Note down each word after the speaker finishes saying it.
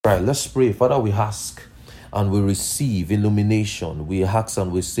right, let's pray. Father, we ask and we receive illumination. We ask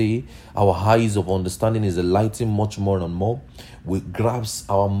and we say our eyes of understanding is enlightened much more and more. We grasp,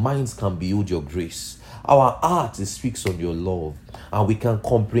 our minds can behold your grace. Our heart speaks on your love, and we can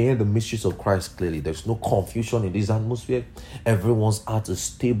comprehend the mysteries of Christ clearly. There's no confusion in this atmosphere. Everyone's heart is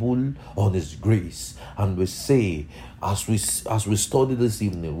stable on his grace. And we say, as we study this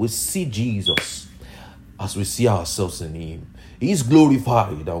evening, we see Jesus as we see ourselves in him. He is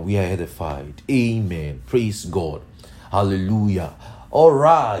glorified and we are edified. Amen. Praise God. Hallelujah. All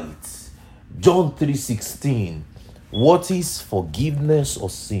right. John 3:16. What is forgiveness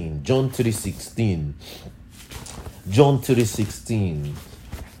of sin? John 3:16. John 3:16.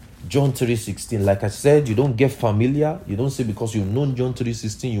 John 3:16. Like I said, you don't get familiar. You don't say because you've known John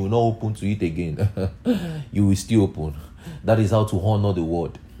 3:16, you will not open to it again. You will still open. That is how to honor the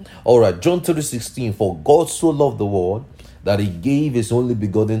word. All right. John 3:16. For God so loved the world that he gave his only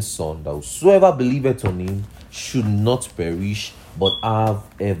begotten Son, that whosoever believeth on him should not perish, but have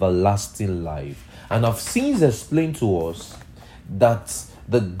everlasting life. And I've since explained to us that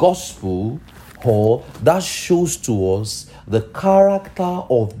the gospel, or that shows to us the character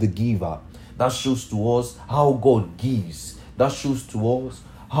of the giver. That shows to us how God gives. That shows to us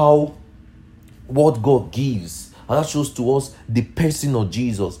what God gives. And that shows to us the person of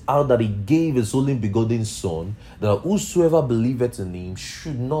Jesus, how that he gave his only begotten Son, that whosoever believeth in him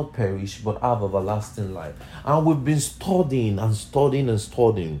should not perish but have everlasting life. And we've been studying and studying and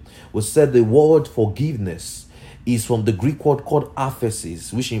studying. We said the word forgiveness is from the Greek word called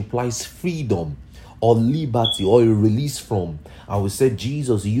aphesis, which implies freedom or liberty or a release from. And we said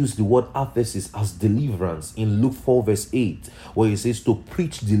Jesus used the word aphesis as deliverance in Luke 4 verse 8, where he says to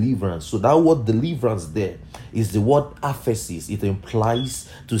preach deliverance. So that word deliverance there is the word aphesis. It implies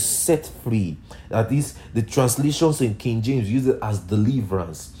to set free. That is, the translations in King James use it as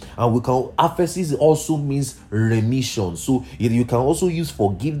deliverance. And we can, aphesis also means remission. So you can also use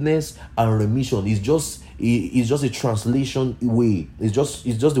forgiveness and remission. It's just a translation way. It's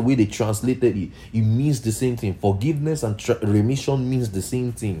just the way they translated it. It means the same thing. Forgiveness and remission means the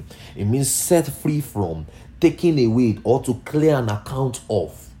same thing. It means set free from, taking away, or to clear an account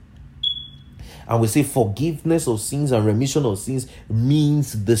of. And we say forgiveness of sins and remission of sins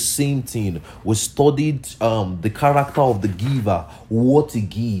means the same thing. We studied the character of the giver, what he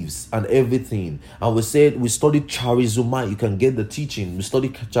gives, and everything. And we studied charizomai. You can get the teaching. We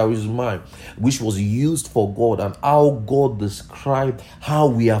studied charizomai, which was used for God, and how God described how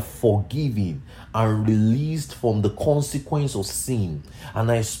we are forgiven and released from the consequence of sin. And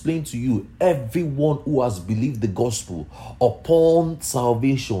I explained to you, everyone who has believed the gospel, upon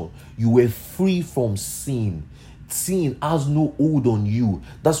salvation, you were free from sin. Sin has no hold on you.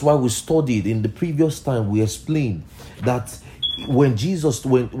 That's why we studied in the previous time. We explained that when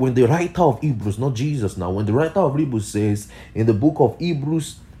the writer of Hebrews, not Jesus now, when the writer of Hebrews says in the book of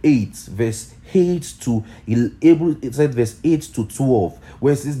Hebrews 8 verse 8 to 12,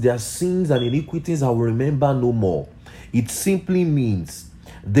 where it says their sins and iniquities I will remember no more. It simply means,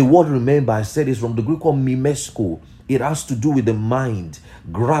 the word remember, I said, is from the Greek word mimesko. It has to do with the mind,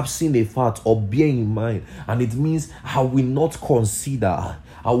 grasping a fact or bearing in mind. And it means I will not consider,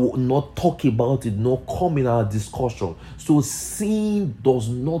 I will not talk about it, nor come in our discussion. So sin does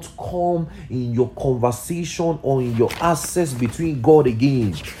not come in your conversation or in your access between God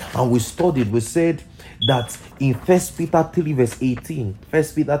again. And we said that in 1 Peter 3 verse 18, 1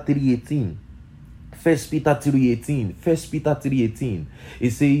 Peter 3:18,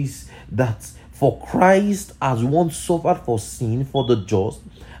 it says that for Christ has once suffered for sin, for the just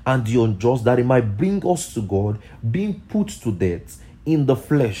and the unjust, that he might bring us to God, being put to death in the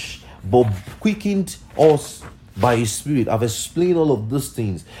flesh, but quickened us by his spirit. I've explained all of these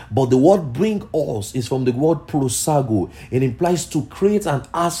things, but the word bring us is from the word prosago. It implies to create an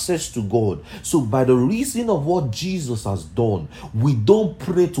access to God. So by the reason of what Jesus has done, we don't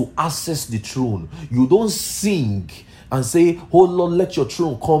pray to access the throne. You don't sing and say, oh Lord, let your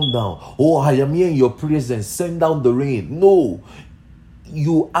throne come down. Oh, I am here in your presence, send down the rain. No,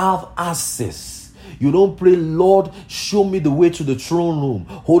 you have access. You don't pray, Lord, show me the way to the throne room.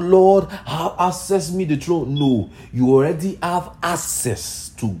 Oh Lord, access me the throne. No, you already have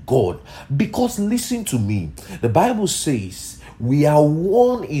access to God. Because listen to me, the Bible says we are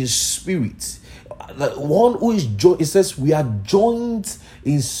one in spirit. One who is it says we are joined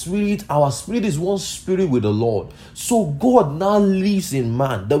in spirit. Our spirit is one spirit with the Lord. So God now lives in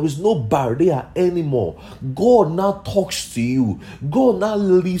man. There is no barrier anymore. God now talks to you. God now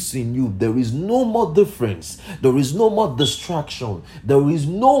lives in you. There is no more difference. There is no more distraction. There is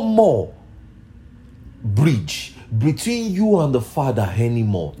no more bridge between you and the Father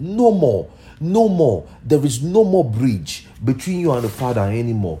anymore. No more. No more. There is no more bridge between you and the Father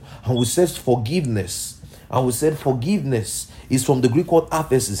anymore. And we said forgiveness. And we said forgiveness is from the Greek word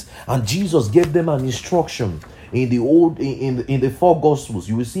aphesis. And Jesus gave them an instruction in the four gospels.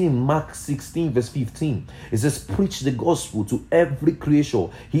 You will see in Mark 16 verse 15, it says, preach the gospel to every creature.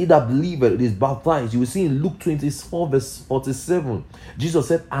 He that believeth is baptized. You will see in Luke 24 verse 47, Jesus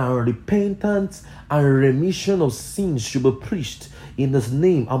said, and repentance and remission of sins should be preached in his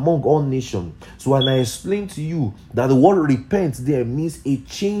name among all nations. So when I explain to you that the word repent there means a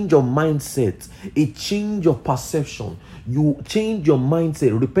change of mindset, a change of perception. You change your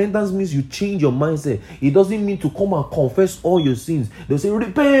mindset. Repentance means you change your mindset. It doesn't mean to come and confess all your sins. They'll say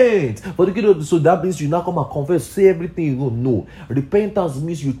repent, so that means you now come and confess, say everything you know. No, repentance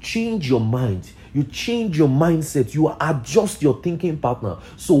means you change your mind. You change your mindset. You adjust your thinking pattern.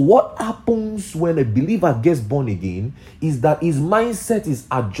 So what happens when a believer gets born again is that his mindset is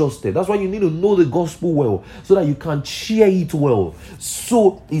adjusted. That's why you need to know the gospel well, so that you can share it well.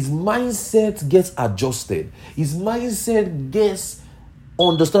 So his mindset gets adjusted. His mindset gets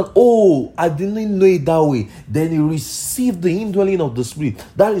understand. Oh, I didn't know it that way. Then he received the indwelling of the Spirit.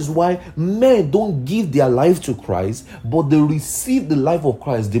 That is why men don't give their life to Christ, but they receive the life of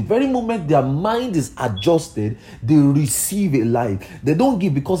Christ. The very moment their mind is adjusted, they receive a life. They don't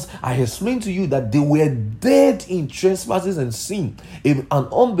give, because I explained to you that they were dead in trespasses and sin. If an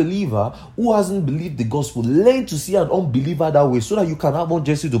unbeliever who hasn't believed the gospel, learn to see an unbeliever that way, so that you can have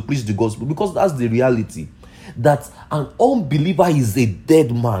urgency to preach the gospel, because that's the reality. That an unbeliever is a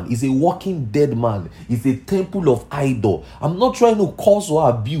dead man, is a walking dead man, is a temple of idol. I'm not trying to cause or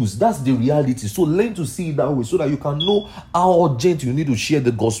abuse. That's the reality. So learn to see it that way, so that you can know how urgent you need to share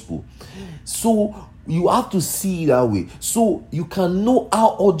the gospel. So you have to see it that way, so you can know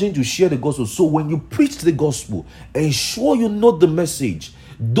how urgent you share the gospel. So when you preach the gospel, ensure you know the message.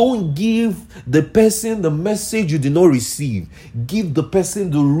 Don't give the person the message you did not receive. Give the person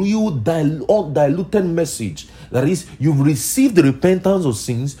the real undiluted message. That is, you've received the repentance of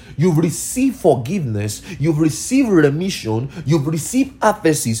sins, you've received forgiveness, you've received remission, you've received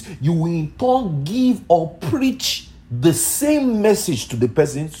aphesis. You will in turn give or preach the same message to the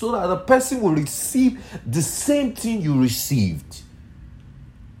person, so that the person will receive the same thing you received.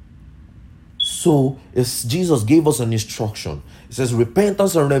 So Jesus gave us an instruction. It says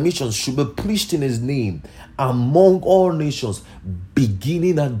repentance and remission should be preached in his name among all nations,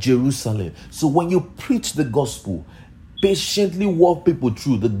 beginning at Jerusalem. So when you preach the gospel, patiently walk people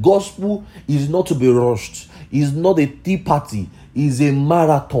through. The gospel is not to be rushed. It's not a tea party. It's a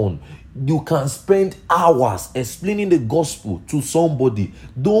marathon. You can spend hours explaining the gospel to somebody.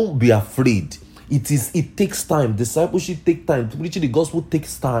 Don't be afraid. It takes time. Discipleship takes time. Preaching the gospel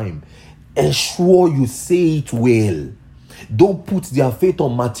takes time. Ensure you say it well. Don't put their faith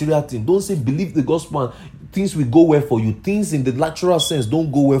on material things. Don't say believe the gospel and things will go well for you. Things in the natural sense don't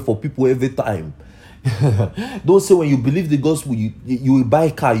go well for people every time. Don't say when you believe the gospel you will buy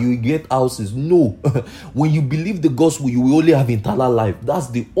a car, you will get houses. No. When you believe the gospel, you will only have eternal life. That's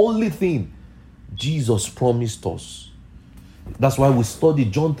the only thing Jesus promised us. That's why we study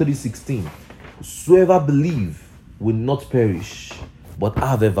John 3:16. Whosoever believe will not perish, but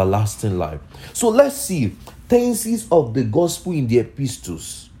have everlasting life. So let's see tenses of the gospel in the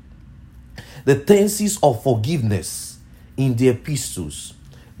epistles. The tenses of forgiveness in the epistles.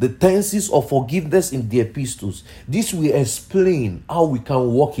 The tenses of forgiveness in the epistles. This will explain how we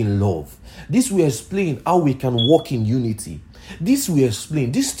can walk in love. This will explain how we can walk in unity. This will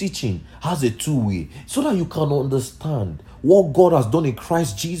explain. This teaching has a two-way, so that you can understand what God has done in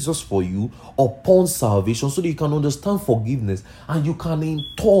Christ Jesus for you upon salvation, so that you can understand forgiveness, and you can in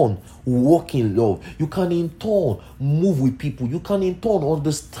turn walk in love. You can in turn move with people. You can in turn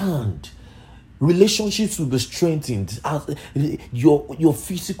understand. Relationships will be strengthened. Your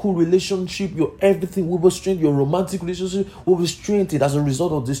physical relationship, your everything will be strengthened. Your romantic relationship will be strengthened as a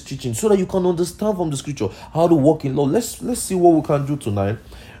result of this teaching, so that you can understand from the scripture how to walk in love. Let's see what we can do tonight.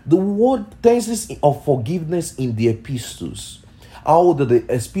 The word tenses of forgiveness in the epistles. How do the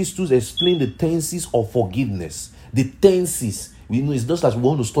epistles explain the tenses of forgiveness? The tenses. We know it's just as we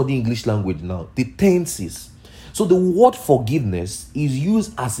want to study English language now. The tenses. So the word forgiveness is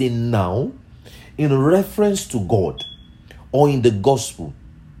used as a noun in reference to God or in the gospel.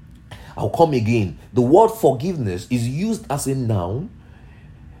 I'll come again. The word forgiveness is used as a noun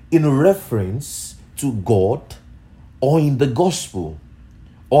in reference to God or in the gospel,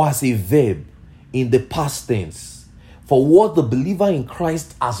 or as a verb in the past tense for what the believer in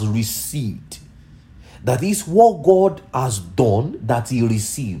Christ has received. That is what God has done that he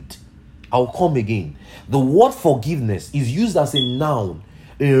received. I'll come again. The word forgiveness is used as a noun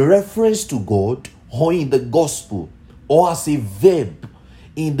in reference to God or in the gospel, or as a verb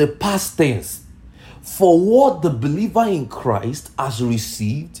in the past tense for what the believer in Christ has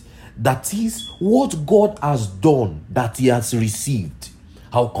received, that is, what God has done that he has received.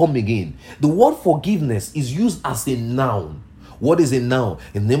 I'll come again. The word forgiveness is used as a noun. What is a noun?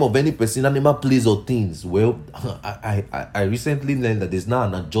 In the name of any person, animal, place, or things. Well, I recently learned that there's now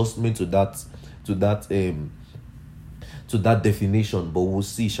an adjustment to that definition, but we'll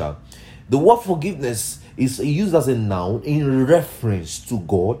see, shall. The word forgiveness is used as a noun in reference to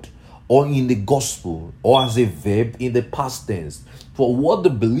God or in the gospel, or as a verb in the past tense for what the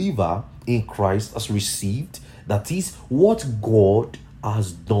believer in Christ has received, that is, what God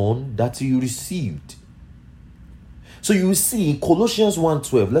has done that he received. So you see in Colossians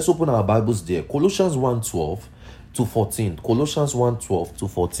 1:12, let's open our Bibles there. Colossians 1:12 to 14. Colossians 1:12 to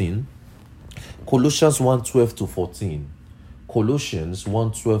 14. Colossians 1:12 to 14. Colossians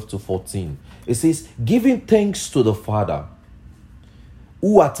 1:12 to 14. It says, giving thanks to the Father,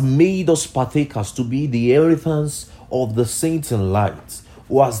 who hath made us partakers to be the inheritance of the saints in light,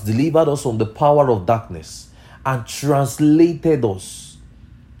 who has delivered us from the power of darkness and translated us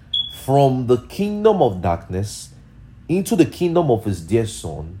from the kingdom of darkness into the kingdom of his dear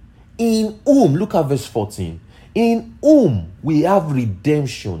Son, in whom, look at verse 14, in whom we have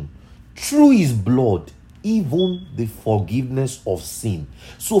redemption through his blood, even the forgiveness of sin.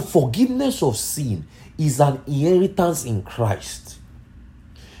 So forgiveness of sin is an inheritance in Christ.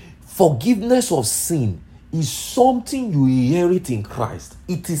 Forgiveness of sin is something you inherit in Christ.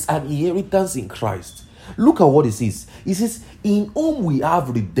 It is an inheritance in Christ. Look at what it says. It says, in whom we have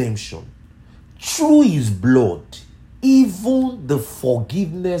redemption through his blood, even the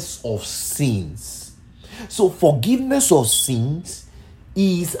forgiveness of sins. So forgiveness of sins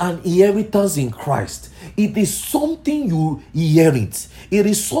is an inheritance in Christ. It is something you inherit. It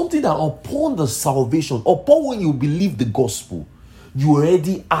is something that upon the salvation, upon when you believe the gospel, you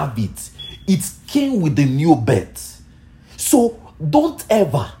already have it. It came with the new birth. So don't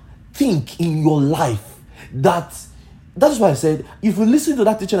ever think in your life that's why I said, if you listen to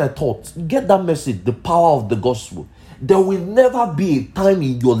that teaching I taught, get that message, the power of the gospel. There will never be a time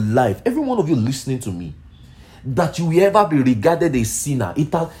in your life, every one of you listening to me, that you will ever be regarded a sinner.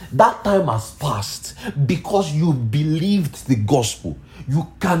 That time has passed because you believed the gospel. You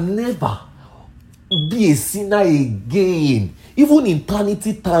can never be a sinner again. Even in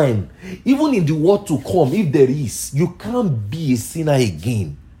eternity time, even in the world to come, if there is, you can't be a sinner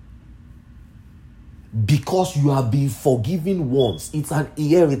again. Because you have been forgiven once. It's an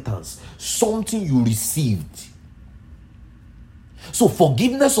inheritance, something you received. So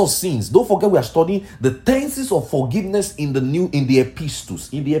forgiveness of sins. Don't forget we are studying the tenses of forgiveness in the epistles.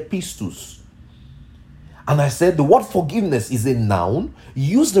 And I said the word forgiveness is a noun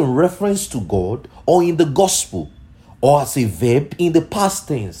used in reference to God or in the gospel, or as a verb in the past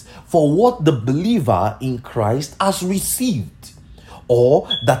tense for what the believer in Christ has received, or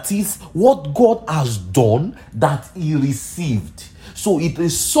that is what God has done that he received. So it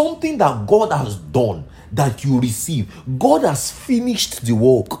is something that God has done that you receive. God has finished the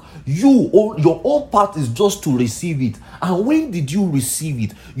work. Your own part is just to receive it. And when did you receive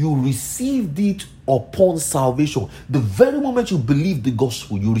it? You received it upon salvation. The very moment you believe the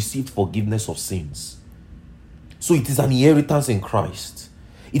gospel, you received forgiveness of sins. So it is an inheritance in Christ.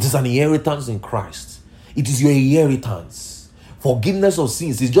 It is an inheritance in Christ. It is your inheritance. Forgiveness of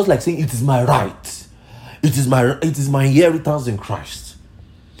sins is just like saying it is my right. It is my inheritance in Christ.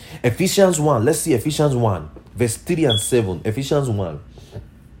 Ephesians 1. Let's see Ephesians 1, verse 3 and 7. Ephesians 1,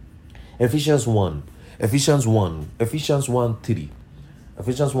 3. Ephesians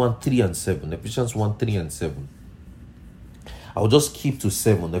 1, 3 and 7. Ephesians 1, 3 and 7. I'll just keep to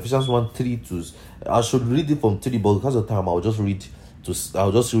 7. Ephesians 1, 3 to... I should read it from 3, but because of time, I'll just read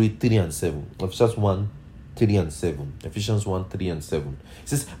 3 and 7. Ephesians 1, 3 and 7. Ephesians 1, 3 and 7. It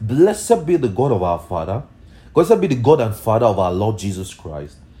says, blessed be the God of our Father. Blessed be the God and Father of our Lord Jesus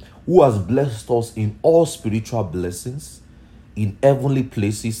Christ, who has blessed us in all spiritual blessings in heavenly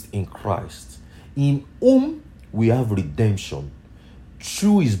places in Christ, in whom we have redemption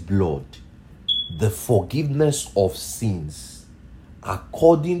through his blood, the forgiveness of sins,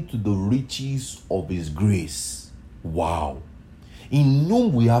 according to the riches of his grace. Wow. In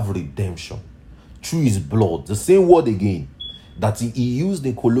whom we have redemption through his blood. The same word again that he used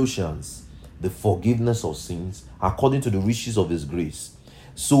in Colossians. The forgiveness of sins, according to the riches of his grace.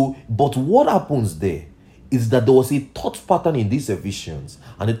 So, but what happens there is that there was a thought pattern in these Ephesians.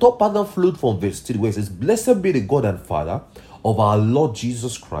 And the thought pattern flowed from verse 3, where it says, blessed be the God and Father of our Lord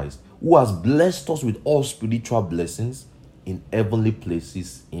Jesus Christ, who has blessed us with all spiritual blessings in heavenly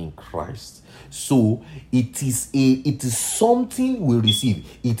places in Christ. So it is something we receive.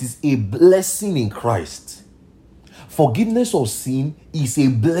 It is a blessing in Christ. Forgiveness of sin is a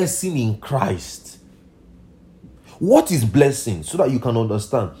blessing in Christ. What is blessing? So that you can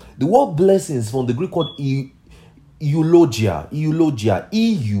understand. The word blessing is from the Greek word eulogia. Eulogia.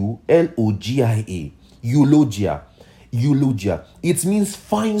 E-U-L-O-G-I-A. Eulogia. It means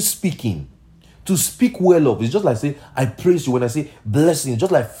fine speaking. To speak well of. It's just like say, I praise you. When I say blessing,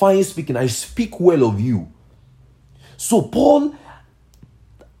 just like fine speaking, I speak well of you. So Paul,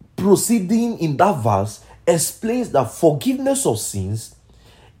 proceeding in that verse, explains that forgiveness of sins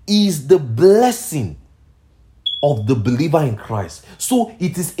is the blessing of the believer in Christ. So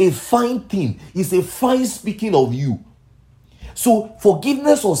it is a fine thing. It's a fine speaking of you. So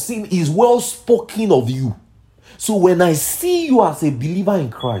forgiveness of sin is well spoken of you. So when I see you as a believer in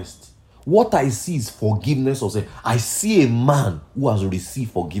Christ, what I see is forgiveness of sin. I see a man who has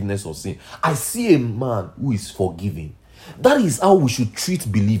received forgiveness of sin. I see a man who is forgiving. That is how we should treat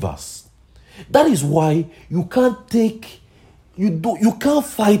believers. That is why you can't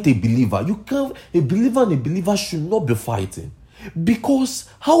fight a believer. A believer and a believer should not be fighting. Because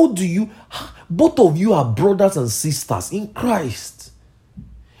both of you are brothers and sisters in Christ.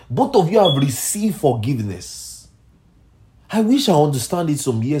 Both of you have received forgiveness. I wish I understood it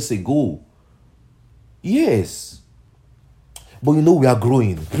some years ago. Yes. But we are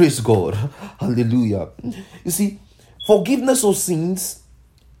growing. Praise God. Hallelujah. You see, forgiveness of sins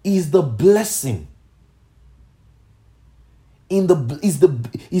is the blessing.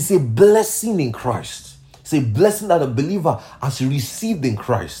 It's a blessing in Christ. It's a blessing that a believer has received in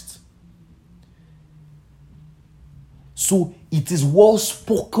Christ. So it is well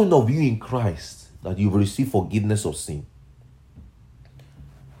spoken of you in Christ that you've received forgiveness of sin.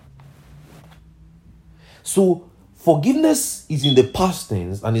 So forgiveness is in the past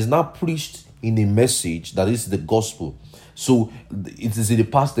tense and is now preached in a message that is the gospel. So it is in the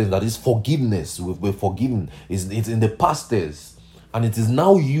past tense that is forgiveness. We're forgiven. It's in the past tense and it is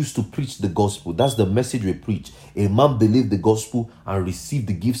now used to preach the gospel. That's the message we preach. A man believed the gospel and received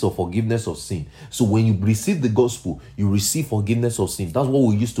the gifts of forgiveness of sin. So when you receive the gospel, you receive forgiveness of sin. That's what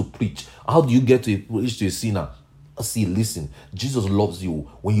we used to preach. How do you get to preach to a sinner? See, listen, Jesus loves you.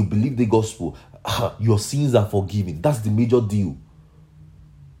 When you believe the gospel, your sins are forgiven. That's the major deal.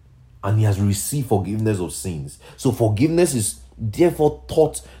 And he has received forgiveness of sins. So forgiveness is therefore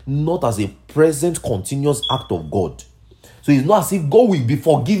taught not as a present continuous act of God. So it's not as if God will be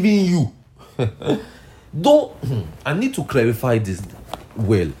forgiving you. I need to clarify this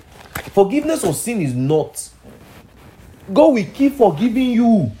well. Forgiveness of sin is not God will keep forgiving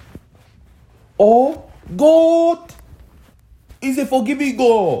you, or God is a forgiving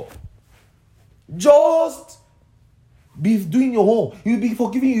God. Just be doing your own. He'll be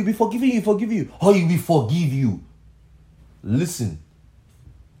forgiving you, he'll forgive you, or he will forgive you. Listen,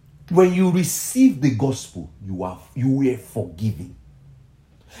 when you receive the gospel, you were forgiven.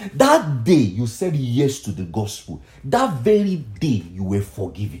 That day you said yes to the gospel, that very day you were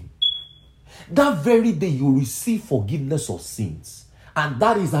forgiven. That very day you receive forgiveness of sins. And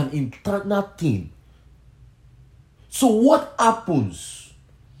that is an internal thing. So what happens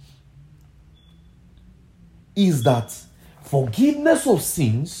is that forgiveness of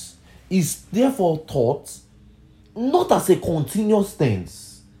sins is therefore taught not as a continuous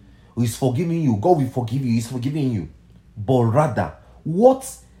tense. He's forgiving you, God will forgive you, he's forgiving you. But rather,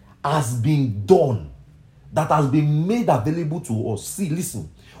 what has been done, that has been made available to us. See, listen,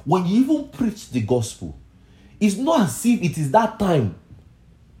 when you even preach the gospel, it's not as if it is that time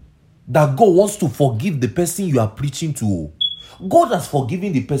that God wants to forgive the person you are preaching to. God has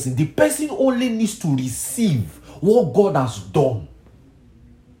forgiven the person. The person only needs to receive what God has done.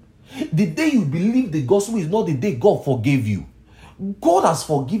 The day you believe the gospel is not the day God forgave you. God has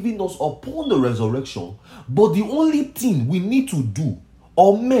forgiven us upon the resurrection, but the only thing we need to do,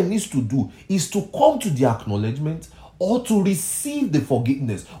 or man needs to do, is to come to the acknowledgement or to receive the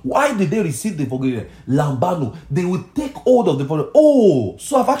forgiveness. Why did they receive the forgiveness? Lambano, they will take hold of the forgiveness. Oh,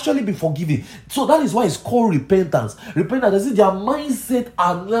 so I've actually been forgiven. So that is why it's called repentance. Repentance is their mindset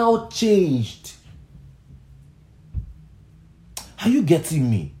are now changed. Are you getting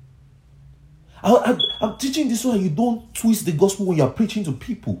me? I'm teaching this so you don't twist the gospel when you're preaching to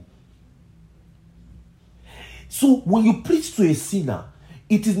people. So when you preach to a sinner,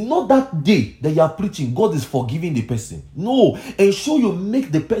 it is not that day that you are preaching God is forgiving the person. No, ensure you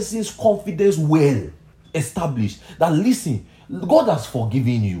make the person's confidence well established. That listen, God has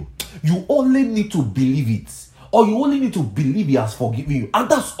forgiven you. You only need to believe it. Or you only need to believe he has forgiven you. And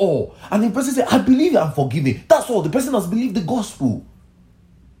that's all. And the person says, I believe I'm forgiven. That's all. The person has believed the gospel.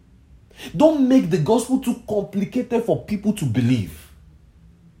 Don't make the gospel too complicated for people to believe.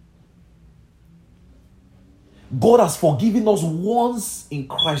 God has forgiven us once in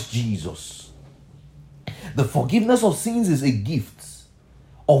Christ Jesus. The forgiveness of sins is a gift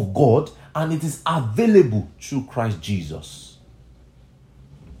of God, and it is available through Christ Jesus.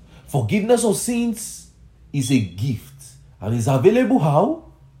 Forgiveness of sins is a gift, and is available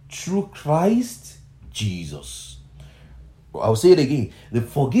how? Through Christ Jesus. I'll say it again. The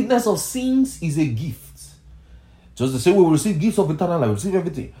forgiveness of sins is a gift. Just the same way we receive gifts of eternal life, we receive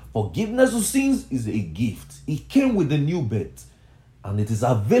everything. Forgiveness of sins is a gift. It came with the new birth, and it is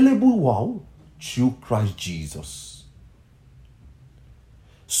available wow, through Christ Jesus.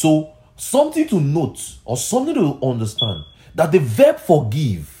 So, something to note or something to understand, that the verb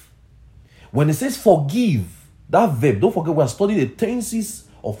forgive, when it says forgive, that verb, don't forget we are studying the tenses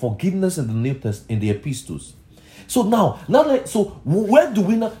of forgiveness in the New Testament, in the epistles. So now, where do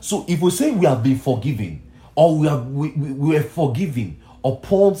we now? So if we say we have been forgiven, or we are forgiven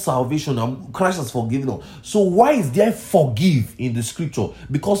upon salvation, and Christ has forgiven us. So why is there forgive in the scripture?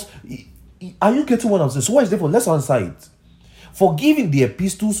 Because are you getting what I'm saying? So why is there for? Let's answer it. Forgive in the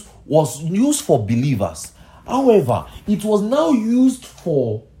epistles was used for believers. However, it was now used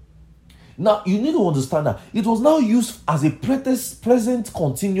for. Now you need to understand that it was now used as a present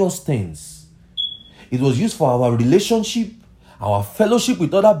continuous tense. It was used for our relationship, our fellowship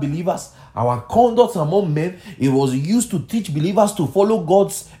with other believers, our conduct among men. It was used to teach believers to follow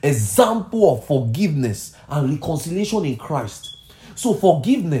God's example of forgiveness and reconciliation in Christ. So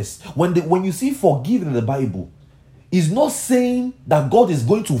forgiveness, when you see forgive in the Bible, is not saying that God is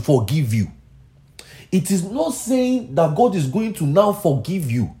going to forgive you. It is not saying that God is going to now forgive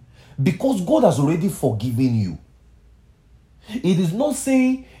you, because God has already forgiven you. It is not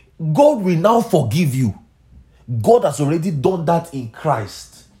saying God will now forgive you. God has already done that in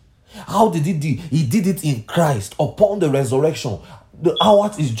Christ. How did he do? He did it in Christ upon the resurrection.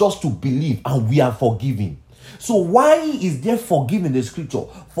 Ours is just to believe, and we are forgiven. So why is there forgive in the scripture?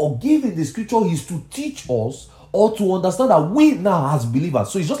 Forgive in the scripture is to teach us or to understand that we now as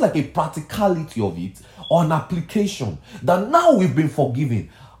believers. So it's just like a practicality of it, or an application that now we've been forgiven.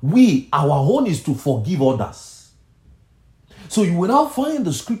 Our own is to forgive others. So you will now find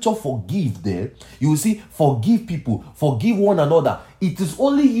the scripture forgive there. You will see forgive people, forgive one another. It is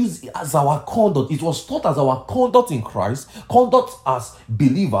only used as our conduct. It was taught as our conduct in Christ, conduct as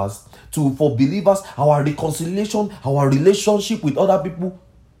believers, for believers, our reconciliation, our relationship with other people,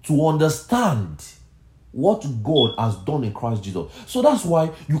 to understand what God has done in Christ Jesus. So that's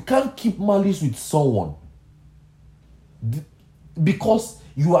why you can't keep malice with someone, because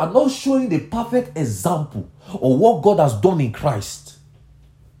you are not showing the perfect example of what God has done in Christ.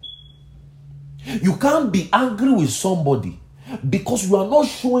 You can't be angry with somebody because you are not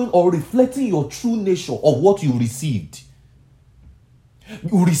showing or reflecting your true nature of what you received.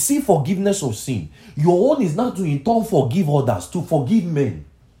 You receive forgiveness of sin. Your own is not to in turn forgive others, to forgive men.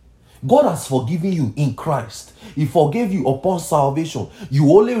 God has forgiven you in Christ. He forgave you upon salvation. You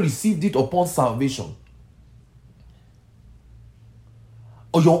only received it upon salvation.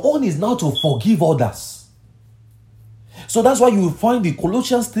 Or your own is now to forgive others. So that's why you will find in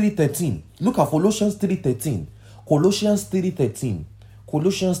Colossians 3:13. Look at Colossians 3:13. Colossians 3:13.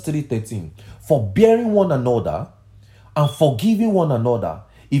 Colossians 3:13. Forbearing one another and forgiving one another,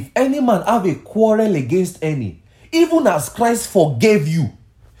 if any man have a quarrel against any, even as Christ forgave you.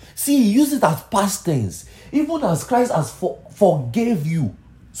 See, he uses it as past tense. Even as Christ has forgave you,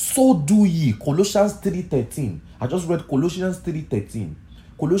 so do ye. Colossians 3:13. I just read Colossians 3:13.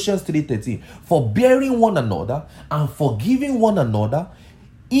 Colossians 3:13. Forbearing one another and forgiving one another,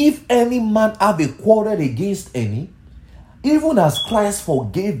 if any man have a quarrel against any, even as Christ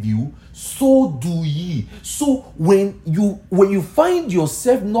forgave you, so do ye. So when you find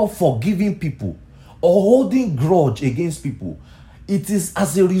yourself not forgiving people or holding grudge against people, it is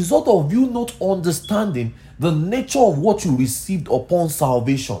as a result of you not understanding the nature of what you received upon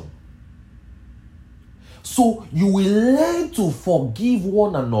salvation. So you will learn to forgive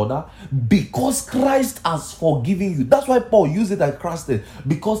one another because Christ has forgiven you. That's why Paul used it as Christ tense,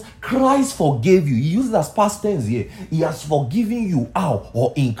 because Christ forgave you. He used it as past tense here. He has forgiven you how?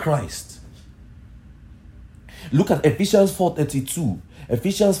 Or in Christ. Look at Ephesians 4:32.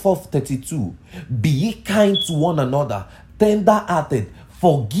 Ephesians 4:32. Be ye kind to one another, tender-hearted,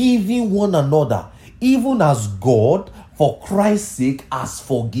 forgiving one another, even as God, for Christ's sake, has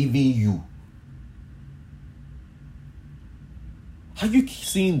forgiven you. Are you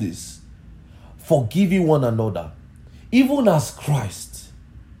seeing this? forgiving one another, even as Christ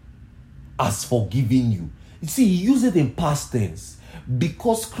has forgiven you. You see, he used it in past tense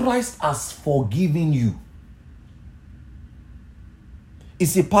because Christ has forgiven you.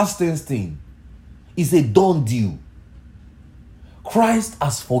 It's a past tense thing. It's a done deal. Christ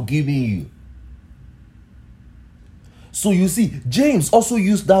has forgiven you. So you see, James also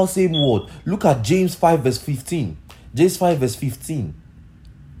used that same word. Look at James 5 verse 15. James 5 verse 15.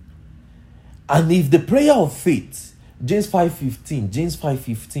 And if the prayer of faith, James 5:15, James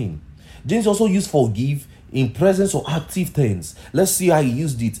 5:15. James also used forgive in presence or active tense. Let's see how he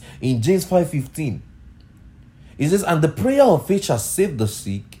used it in James 5:15. It says, and the prayer of faith shall save the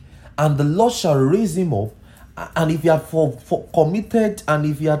sick, and the Lord shall raise him up. And if he had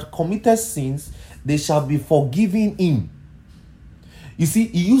committed sins, they shall be forgiven him. You see,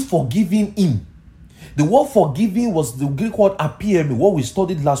 he used forgiving him. The word forgiving was the Greek word aphiemi, what we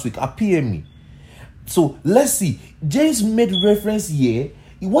studied last week, aphiemi. So let's see. James made reference here.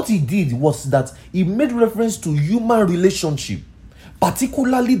 What he did was that he made reference to human relationship,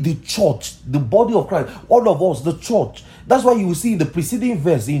 particularly the church, the body of Christ, all of us, the church. That's why you will see in the preceding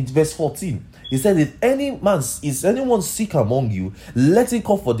verse, in verse 14, he said, if anyone sick among you, let him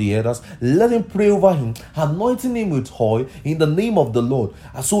come for the elders, let him pray over him, anointing him with oil in the name of the Lord.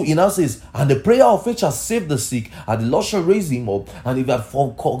 And so he now says, and the prayer of faith shall save the sick, and the Lord shall raise him up, and if he had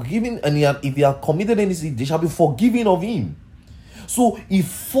forgiven, and if he had committed any sin, they shall be forgiven of him. So it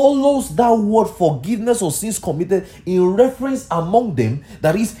follows that word forgiveness of sins committed in reference among them,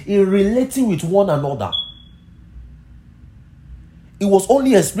 that is, in relating with one another. It was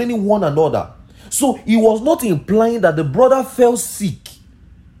only explaining one another. So he was not implying that the brother fell sick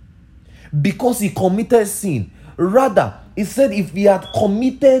because he committed sin. Rather, he said if he had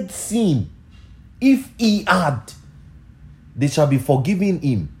committed sin, if he had, they shall be forgiven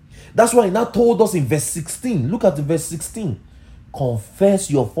him. That's why he now told us in verse 16. Look at the verse 16.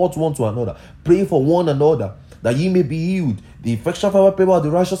 Confess your faults one to another. Pray for one another, that ye may be healed. The effectual fervent prayer of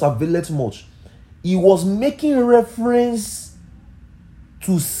the righteous availeth much. He was making reference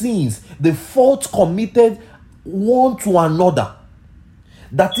to sins, the faults committed one to another.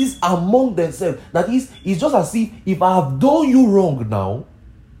 That is among themselves. That is, it's just as if I have done you wrong now,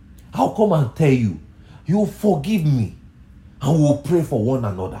 I'll come and tell you, you forgive me, and we'll pray for one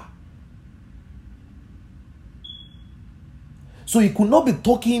another. So he could not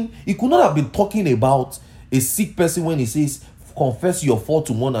have been talking about a sick person when he says, confess your fault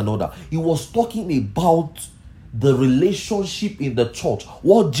to one another. He was talking about the relationship in the church.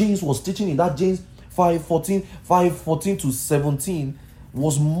 What James was teaching in that James 5:14 to 17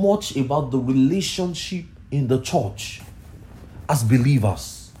 was much about the relationship in the church as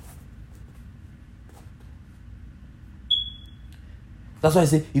believers. That's why I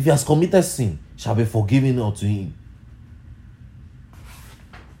say, if he has committed sin, shall be forgiven unto him.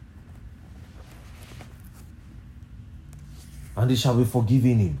 And it shall be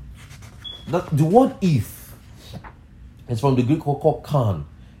forgiven him. That the word if, it's from the Greek word called kan,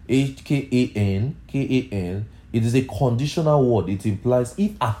 H-K-A-N. It is a conditional word. It implies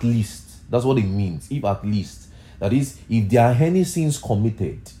if at least. That's what it means, if at least. That is, if there are any sins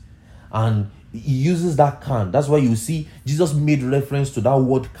committed. And he uses that kan. That's why you see Jesus made reference to that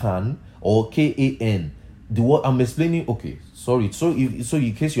word kan or K-A-N. The word I'm explaining, okay, sorry. So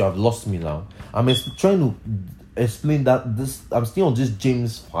in case you have lost me now, I'm trying to explain that I'm still on this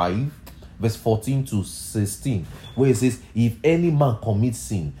James 5. Verse 14 to 16, where it says, if any man commits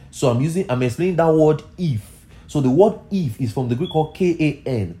sin. So I'm explaining that word if. So the word if is from the Greek word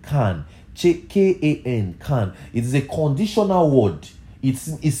K-A-N, can. K-A-N, can. It is a conditional word. It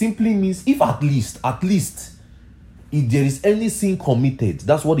simply means if at least, if there is any sin committed,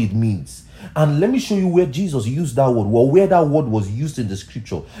 that's what it means. And let me show you where Jesus used that word, or where that word was used in the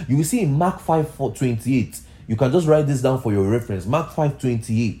scripture. You will see in Mark 5:28. You can just write this down for your reference. Mark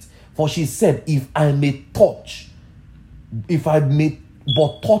 5:28. For she said, if I may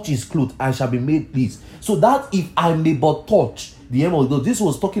but touch his clothes, I shall be made peace. So that if I may but touch the hem of the clothes, this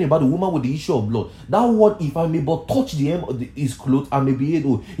was talking about the woman with the issue of blood. That word, if I may but touch the hem of his clothes, I may be made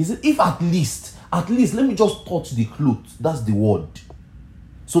whole. He said, if at least, let me just touch the clothes. That's the word.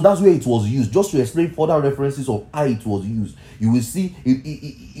 So that's where it was used. Just to explain further references of how it was used. You will see,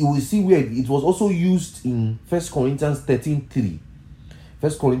 you will see where it was also used in 1 Corinthians 13:3.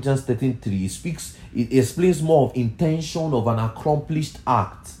 1 Corinthians 13:3, it explains more of intention of an accomplished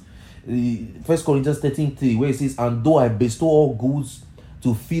act. 1 Corinthians 13:3, where it says, and though I bestow all goods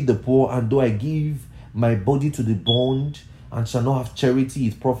to feed the poor, and though I give my body to the bond, and shall not have charity,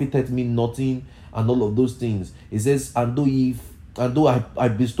 it profiteth me nothing, and all of those things. It says, and though if and though I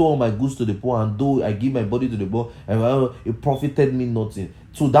bestow all my goods to the poor, and though I give my body to the poor, it profited me nothing.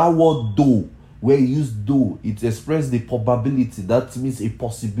 So that word though, where you use though, it expresses the probability. That means a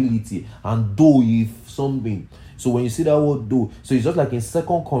possibility. And though if something. So when you see that word though, so it's just like in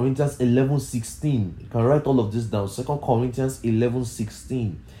 2 Corinthians 11:16. You can write all of this down. 2 Corinthians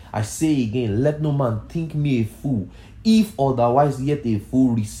 11:16. I say again, let no man think me a fool. If otherwise yet a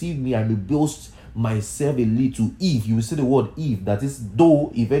fool, receive me, I may boast myself a little. If you will see the word if, that is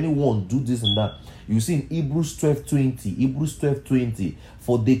though, if anyone do this and that. You see in Hebrews 12:20,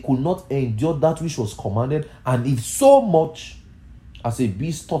 for they could not endure that which was commanded, and if so much as a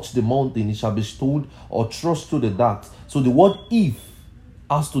beast touch the mountain, it shall be stoned or thrust to the dart. So the word if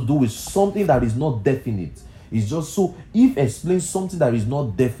has to do with something that is not definite. It's just so, if explains something that is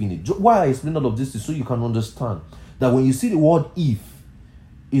not definite. Why I explain all of this is so you can understand that when you see the word if,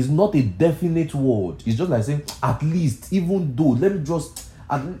 it's not a definite word. It's just like saying at least, even though. Let me just,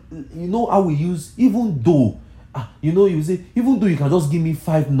 you know how we use even though. You say even though you can just give me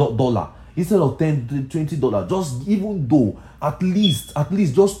 $5 instead of $10, $20. Just even though, at least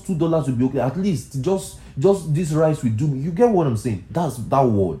just $2 will be okay. At least just this rice will do me. You get what I'm saying? That's that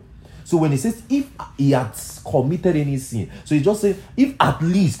word. So when it says if he has committed any sin, so it just says if at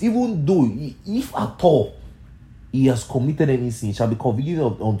least, even though, if at all he has committed any sin, it shall be convicted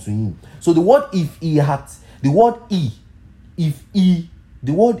unto him. So the word if he had, the word he, if he,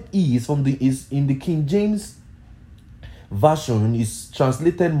 the word he is in the King James version is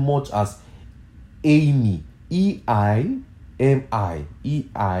translated much as Eimi, Eimi,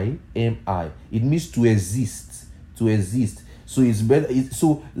 Eimi. It means to exist, So it's better.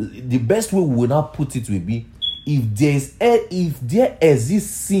 So the best way we will now put it will be if there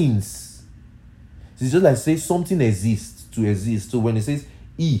exists sins. It's just like say something exists to exist. So when it says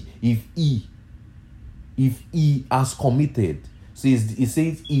if he has committed, so it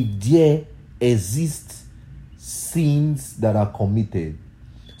says if there exists sins that are committed.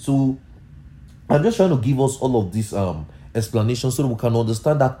 So I'm just trying to give us all of this explanation so that we can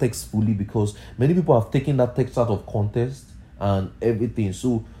understand that text fully, because many people have taken that text out of context and everything.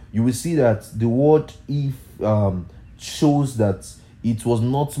 So you will see that the word if shows that it was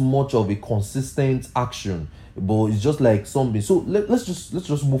not much of a consistent action, but it's just like something. So let's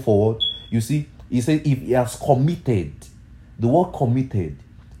just move forward. You see, he said if he has committed. The word committed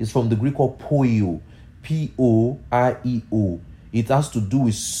is from the Greek word poio, P-O-I-E-O. It has to do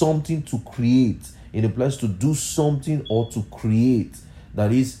with something to create. It implies to do something or to create.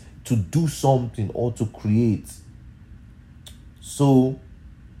 That is, to do something or to create. So,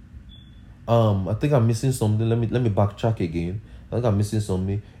 I think I'm missing something. Let me backtrack again. I think I'm missing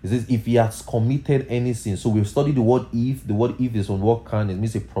something. It says if he has committed any sin. So we've studied the word if. The word if is from what kind? It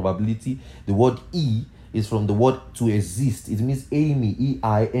means a probability. The word e is from the word to exist. It means Eimi,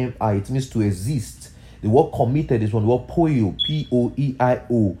 E-I-M-I. It means to exist. The word committed is from the word poio,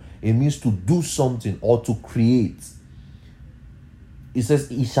 P-O-E-I-O. It means to do something or to create. It says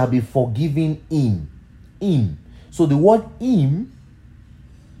he shall be forgiven him. So the word him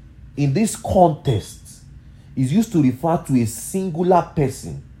in this context is used to refer to a singular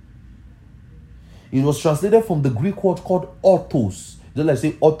person. It was translated from the Greek word called autos. Just like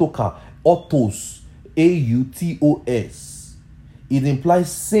say autocar, autos, A-U-T-O-S. It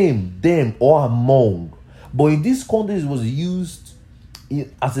implies same, them, or among. But in this context, it was used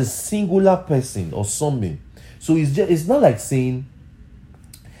as a singular person or something. So it's not like saying.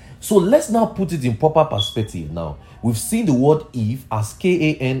 So let's now put it in proper perspective now. We've seen the word if as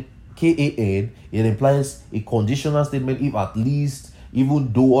K-A-N. It implies a conditional statement, if at least,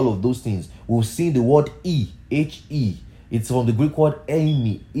 even though, all of those things. We've seen the word H-E. It's from the Greek word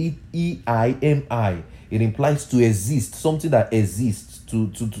Eimi, E-I-M-I. It implies to exist, something that exists,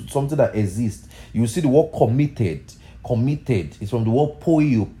 to something that exists. You see the word committed. It's from the word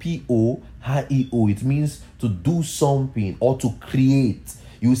poio, P-O-I-E-O. It means to do something or to create.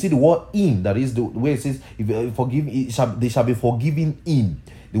 You see the word in, that is the way it says, if they shall be forgiven in.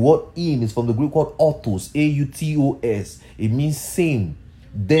 The word in is from the Greek word autos, A-U-T-O-S. It means same,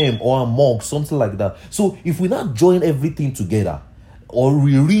 them, or among, something like that. So if we now join everything together, or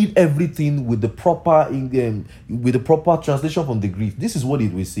we read everything with the proper translation from the Greek, this is what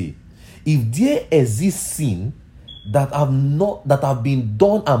it will say: if there exists sin that have been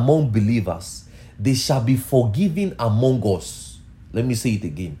done among believers, they shall be forgiven among us. Let me say it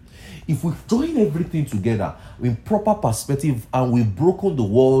again. If we join everything together in proper perspective, and we've broken the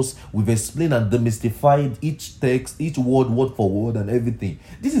walls, we've explained and demystified each text, each word for word, and everything,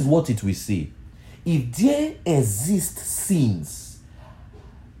 this is what it will say: if there exist sins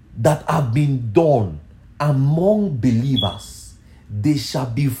that have been done among believers, they shall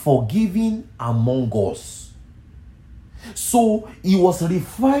be forgiven among us. So he was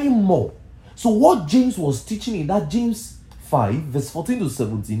referring more. So what James was teaching in that James 5 verse 14 to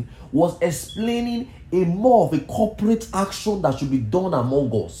 17 was explaining a more of a corporate action that should be done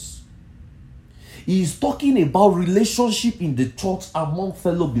among us. He is talking about relationship in the church among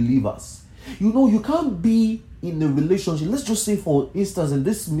fellow believers. You know, you can't be in a relationship. Let's just say, for instance, in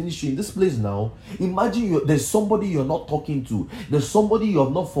this ministry, in this place now, imagine there's somebody you're not talking to, there's somebody you're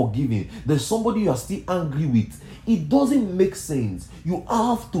not forgiving, there's somebody you're still angry with. It doesn't make sense. You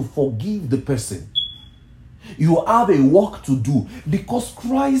have to forgive the person. You have a work to do because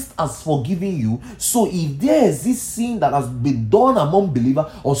Christ has forgiven you. So if there is this sin that has been done among believers,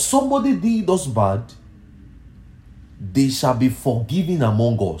 or somebody did us bad, they shall be forgiven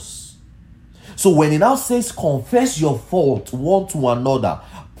among us. So when it now says confess your fault one to another,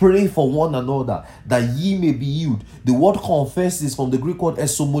 pray for one another that ye may be healed, the word confess is from the Greek word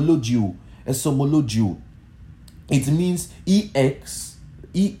esomologio. It means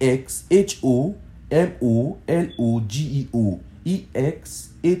EXHOMOLOGEO.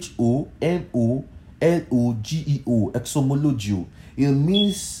 EXHOMOLOGEO. Exomologio. It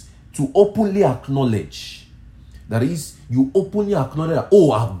means to openly acknowledge. That is, you openly acknowledge that,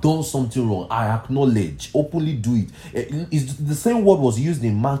 oh, I've done something wrong. I acknowledge. Openly do it. It's the same word was used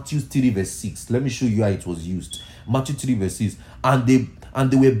in Matthew 3 verse 6. Let me show you how it was used. Matthew 3 verse 6. And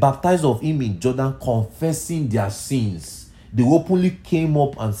they were baptized of him in Jordan, confessing their sins. They openly came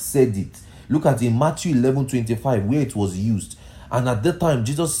up and said it. Look at in Matthew 11:25 where it was used. And at that time,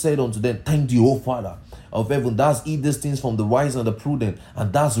 Jesus said unto them, thank thee, O Father of heaven, thou eat these things from the wise and the prudent,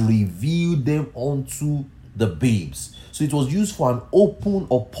 and thou revealed them unto the babes. So it was used for an open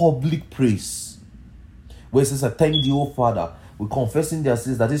or public praise. Where it says, thank thee, O Father, we're confessing their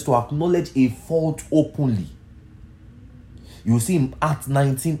sins. That is to acknowledge a fault openly. You will see in Acts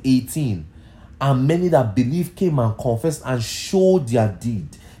 19:18, and many that believed came and confessed and showed their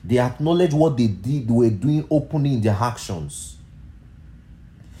deed. They acknowledged what they did, they were doing openly in their actions.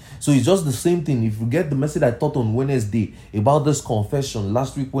 So it's just the same thing. If you get the message I taught on Wednesday about this confession,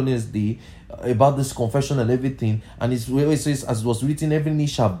 last week Wednesday, about this confession and everything, and it's where it says, as it was written, every knee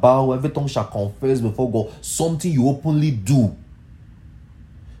shall bow, every tongue shall confess before God, something you openly do.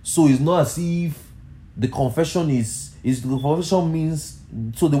 So it's not as if the confession the confession means,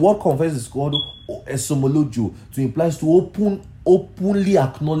 so the word confess is called esomologio, to implies to openly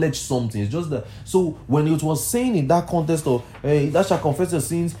acknowledge something. It's just that. So when it was saying in that context of that shall confess your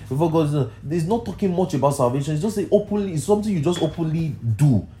sins before God, there's not talking much about salvation. It's just say openly. It's something you just openly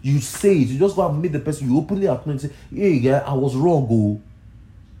do. You say it. You just go and meet the person. You openly acknowledge. Say, hey, yeah, I was wrong. Oh,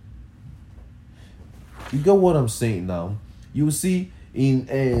 you get what I'm saying now? You will see in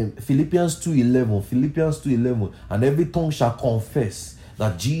Philippians 2:11, and every tongue shall confess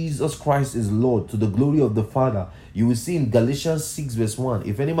that Jesus Christ is Lord, to the glory of the Father. You will see in Galatians 6 verse 1,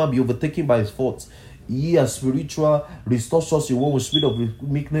 if any man be overtaken by his faults, ye are spiritual, restore us your one with spirit of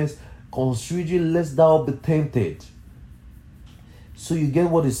meekness, considering lest thou be tempted. So you get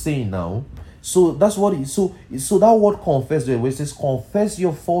what it's saying now. So that's what it, so that word confess, where it says confess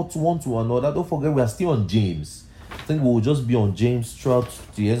your faults one to another. Don't forget we are still on James. I think we'll just be on James throughout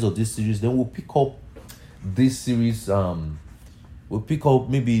the end of this series. Then we'll pick up this series. We'll pick up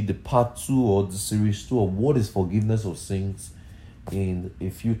maybe the part 2 or the series 2 of what is forgiveness of sins in a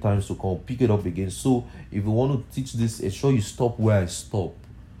few times to come. Pick it up again. So if you want to teach this, ensure you stop where I stop.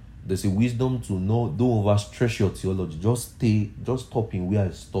 There's a wisdom to know. Don't overstretch your theology. Just stop in where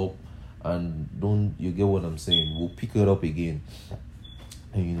I stop, and don't, you get what I'm saying? We'll pick it up again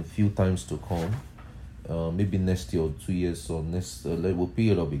in a few times to come. Maybe next year or 2 years, or next we'll pick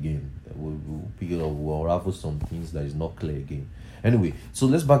it up again. We'll pick it up. We'll unravel some things that is not clear again. Anyway, so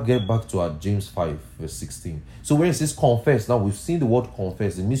let's get back to our James 5 verse 16. So when it says confess, now we've seen the word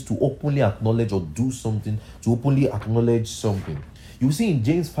confess. It means to openly acknowledge or do something, to openly acknowledge something. You see in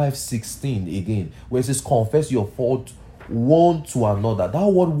James 5:16 again, where it says confess your fault one to another. That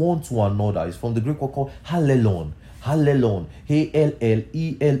word one to another is from the Greek word called hallelon. Hallelon.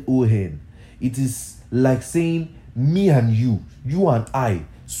 Hallelon. It is like saying me and you and I.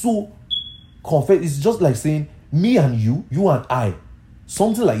 So confess is just like saying me and you and I.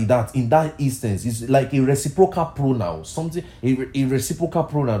 Something like that in that instance. It's like a reciprocal pronoun. Something, a reciprocal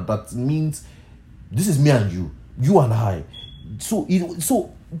pronoun that means this is me and you and I. So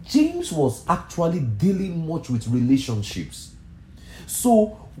James was actually dealing much with relationships.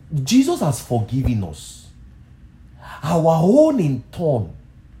 So Jesus has forgiven us. Our own in turn,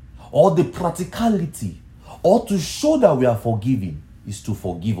 or the practicality, or to show that we are forgiven, is to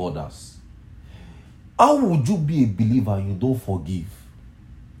forgive others. How would you be a believer and you don't forgive?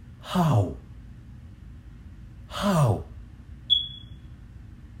 How? How?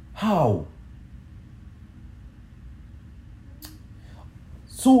 How?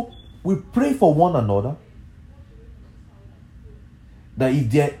 So we pray for one another that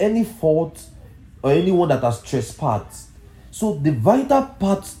if there are any fault or anyone that has trespassed, so the vital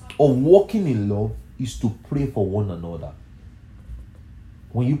part of walking in love is to pray for one another.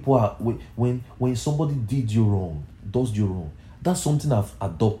 When you when somebody did you wrong, does you wrong, that's something I've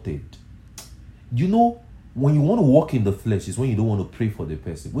adopted. You know, when you want to walk in the flesh is when you don't want to pray for the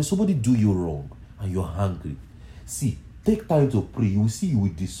person. When somebody do you wrong and you're angry, see, take time to pray. You will see you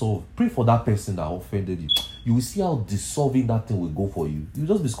will dissolve. Pray for that person that offended you. You will see how dissolving that thing will go for you. You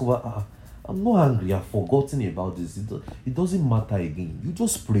just discover, I'm not angry. I've forgotten about this. It doesn't matter again. You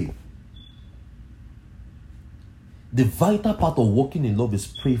just pray. The vital part of walking in love is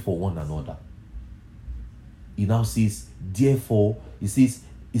pray for one another. He now says, therefore, he says,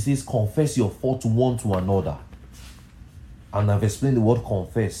 confess your fault one to another. And I've explained the word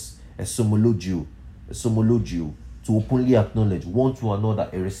confess, esomologio, to openly acknowledge one to another,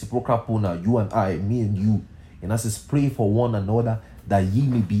 a reciprocal pronoun, you and I, me and you. And that says, pray for one another that ye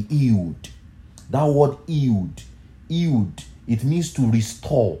may be healed. That word healed, it means to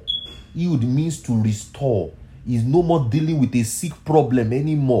restore. Healed means to restore. Is no more dealing with a sick problem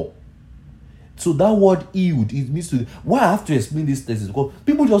anymore. So that word healed, it means to. Why I have to explain this text is because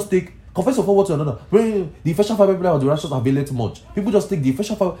people just take confess your fault one to another. Pray the effectual fervent prayer of the righteous availeth much. People just take the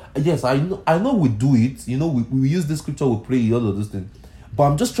effectual fervent. Yes, I know we do it. You know, we use this scripture, we pray all of those things. But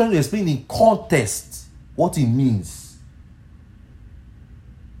I'm just trying to explain in context what it means.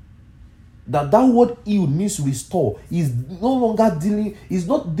 That word healed means restore. Is no longer dealing. Is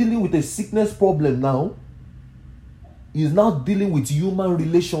not dealing with a sickness problem now. Is now dealing with human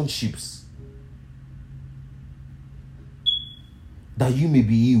relationships. That you may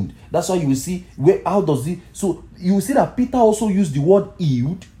be healed. That's why you will see how does it. So you will see that Peter also used the word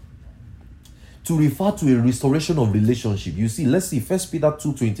healed to refer to a restoration of relationship. You see, let's see 1 Peter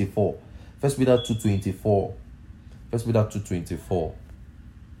 2:24. 1 Peter 2:24. 1 Peter 2:24.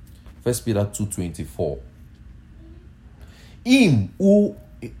 1 Peter 2:24. Him who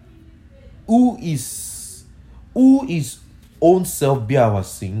his own self bear our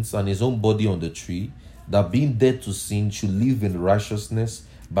sins and his own body on the tree, that being dead to sin should live in righteousness,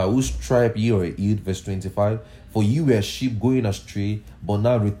 by whose stripe ye are healed. Verse 25. For you were sheep going astray, but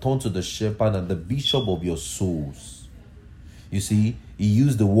now return to the shepherd and the bishop of your souls. You see, he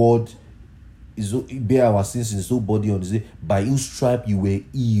used the word, he bear our sins in his own body on the tree, by whose stripe you were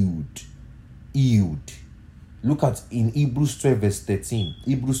healed. Healed. Look at in Hebrews 12 verse 13.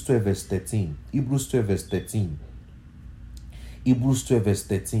 Hebrews 12 verse 13. Hebrews 12 verse 13. Hebrews 12 verse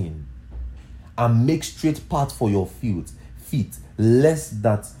 13. And make straight path for your feet, lest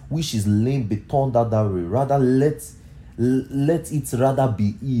that which is lame be turned out that way. Rather let it rather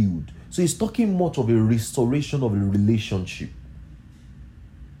be healed. So he's talking much of a restoration of a relationship.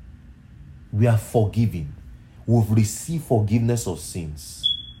 We are forgiven. We've received forgiveness of sins.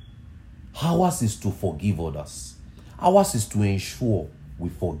 Ours is to forgive others. Ours is to ensure we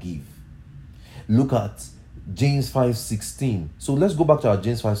forgive. Look at James 5:16. So let's go back to our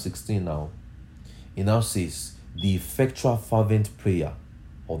James 5:16 now. It now says, the effectual fervent prayer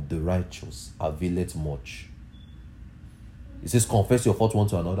of the righteous availeth much. It says, confess your fault one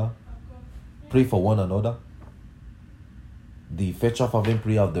to another. Pray for one another. The effectual fervent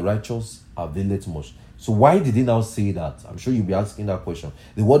prayer of the righteous availeth much. So why did he now say that? I'm sure you'll be asking that question.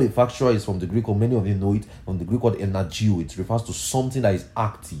 The word effectual is from the Greek, or many of you know it, from the Greek word energio. It refers to something that is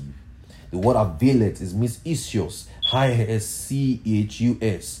active. The word availeth means ischios,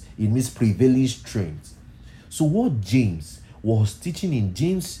 ISCHUS. It means prevailing strength. So what James was teaching in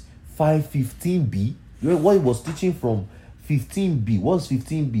James 5:15b, what he was teaching from 15b, what's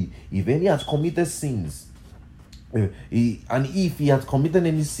 15b? If any has committed sins, and if he has committed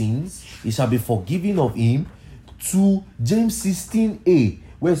any sins, it shall be forgiven of him. To James 16a,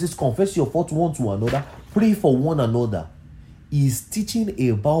 where it says, confess your fault one to another, pray for one another. He is teaching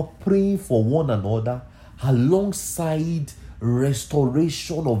about praying for one another alongside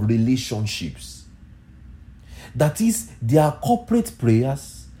restoration of relationships. That is, there are corporate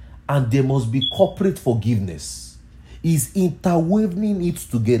prayers and there must be corporate forgiveness. Is interweaving it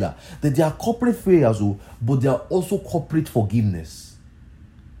together. That there are corporate prayers, but there are also corporate forgiveness.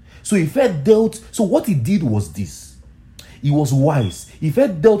 So if I dealt, so what he did was this. He was wise. If I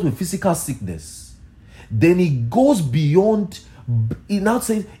dealt with physical sickness, then he goes beyond, he now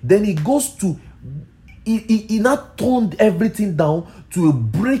says, then he goes to He now turned everything down to a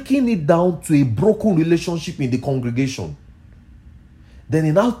breaking it down to a broken relationship in the congregation. Then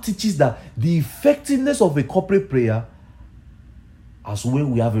he now teaches that the effectiveness of a corporate prayer as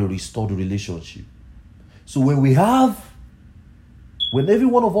when we have a restored relationship. So when every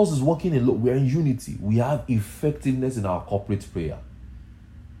one of us is working in, we're in unity, we have effectiveness in our corporate prayer.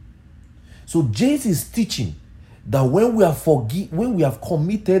 So James is teaching that when we have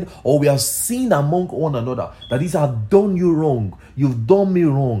committed or we have sinned among one another, that these have done you wrong, you've done me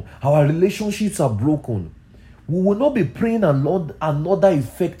wrong, our relationships are broken, we will not be praying another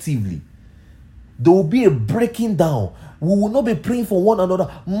effectively. There will be a breaking down. We will not be praying for one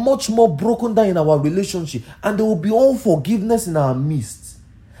another, much more broken down in our relationship, and there will be unforgiveness in our midst.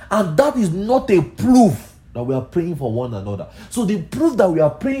 And that is not a proof that we are praying for one another. So the proof that we are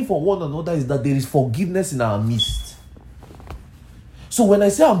praying for one another is that there is forgiveness in our midst. So when I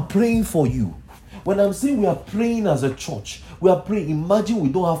say I'm praying for you, when I'm saying we are praying as a church, we are praying, imagine we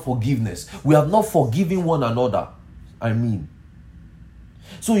don't have forgiveness. We have not forgiven one another.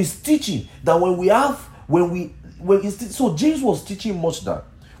 So he's teaching that so James was teaching much that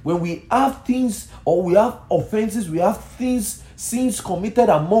when we have things or we have offenses, we have sins committed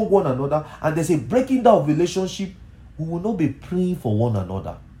among one another, and there's a breaking down of relationship, we will not be praying for one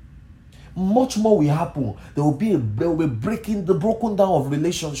another. Much more will happen. There will be the broken down of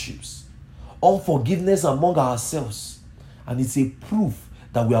relationships, unforgiveness among ourselves, and it's a proof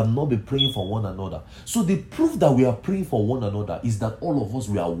that we have not been praying for one another. So the proof that we are praying for one another is that all of us,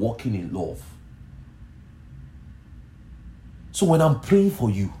 we are walking in love. So when I'm praying for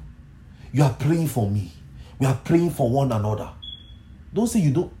you, you are praying for me. We are praying for one another. Don't say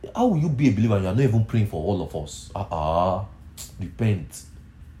you don't. How will you be a believer and you are not even praying for all of us? Repent.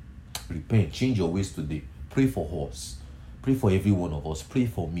 Change your ways today. Pray for us. Pray for every one of us. Pray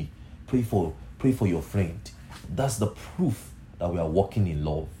for me. Pray for your friend. That's the proof that we are walking in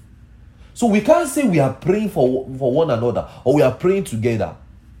love. So we can't say we are praying for one another or we are praying together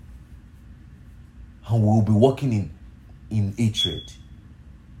and we will be walking in hatred.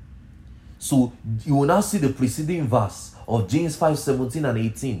 So you will now see the preceding verse of James 5:17 and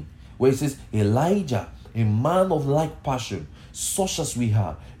 18, where it says, Elijah, a man of like passion, such as we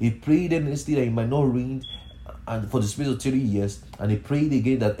have, he prayed earnestly that it might not rain and for the space of 30 years, and he prayed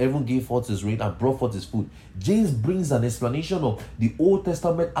again that heaven gave forth his rain and brought forth his food. James brings an explanation of the Old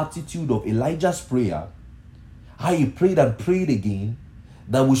Testament attitude of Elijah's prayer, how he prayed and prayed again,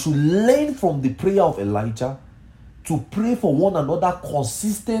 that we should learn from the prayer of Elijah to pray for one another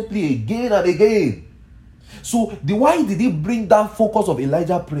consistently again and again. So why did he bring that focus of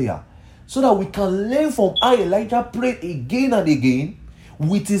Elijah prayer? So that we can learn from how Elijah prayed again and again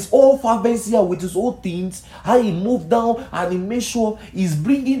with his own fervency and with his own things, how he moved down and he made sure he's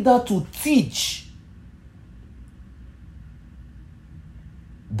bringing that to teach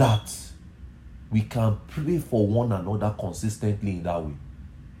that we can pray for one another consistently in that way.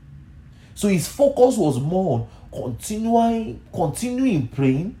 So his focus was more on continuing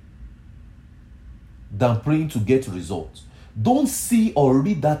praying than praying to get results. Don't see or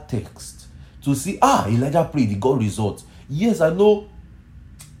read that text to see, Elijah prayed, he got results. Yes, I know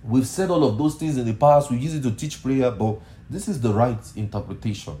we've said all of those things in the past, we use it to teach prayer, but this is the right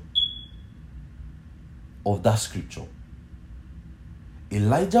interpretation of that scripture.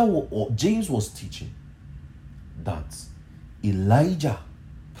 James was teaching that Elijah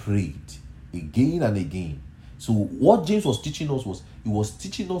prayed again and again. So what James was teaching us was, he was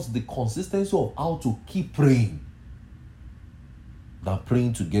teaching us the consistency of how to keep praying than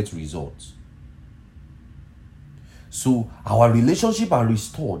praying to get results. So our relationship are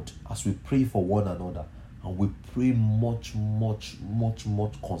restored as we pray for one another, and we pray much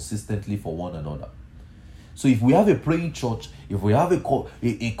consistently for one another. So if we have a praying church, if we have a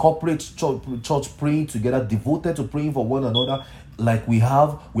corporate church praying together, devoted to praying for one another, like we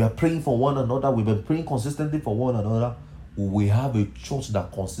are praying for one another, we've been praying consistently for one another, we have a church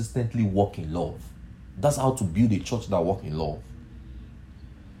that consistently walks in love. That's how to build a church that walks in love.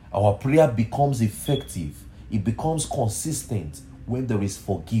 Our prayer becomes effective. It becomes consistent when there is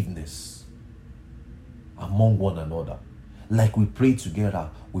forgiveness among one another. Like we pray together,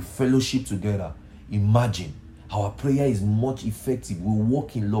 we fellowship together. Imagine, our prayer is much effective. We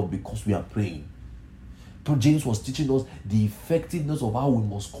walk in love because we are praying. James was teaching us the effectiveness of how we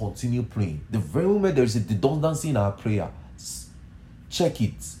must continue praying. The very moment there is a redundancy in our prayer, check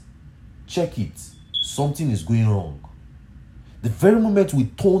it. Something is going wrong. The very moment we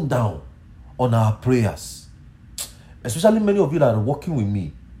tone down on our prayers, especially many of you that are working with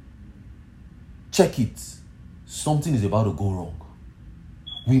me, check it. Something is about to go wrong.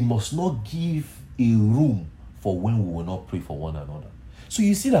 We must not give a room for when we will not pray for one another. So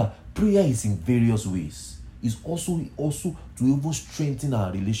you see that prayer is in various ways. It's also to even strengthen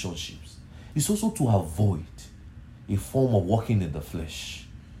our relationships. It's also to avoid a form of walking in the flesh.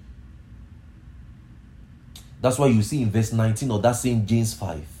 That's why you see in verse 19 of that same James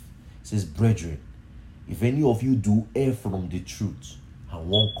 5, it says, brethren, if any of you do err from the truth and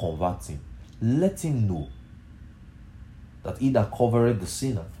want converting, let him know that he that covereth the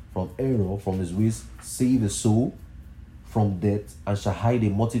sinner from error from his ways save his soul from death, and shall hide a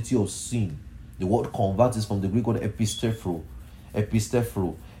multitude of sin. The word convert is from the Greek word epistefro,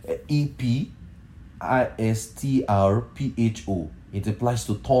 E-P-I-S-T-R-P-H-O. It applies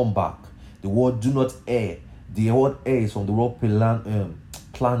to turn back. The word do not err. The word err is from the word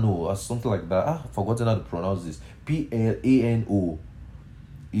plano or something like that. I've forgotten how to pronounce this. P-L-A-N-O.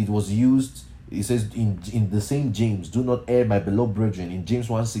 It was used, it says in the same James, do not err, my beloved brethren, in James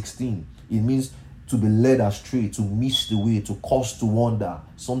 1:16. It means to be led astray, to miss the way, to cause to wander,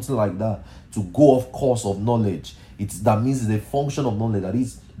 something like that, to go off course of knowledge. That means it's a function of knowledge. That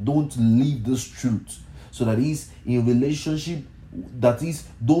is, don't leave this truth. So that is, in relationship, that is,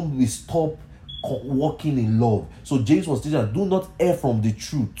 don't be stop walking in love. So James was teaching, do not err from the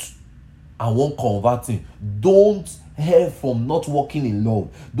truth and want converting. Don't err from not walking in love.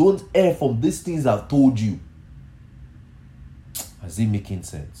 Don't err from these things I've told you. Is it making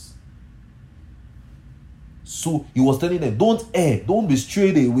sense? So he was telling them, don't err, don't be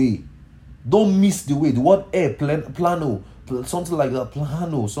strayed away, don't miss the way. The word err, plano, something like that,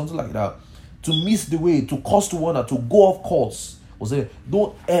 plano, something like that. To miss the way, to cause to wander, to go off course. Was saying,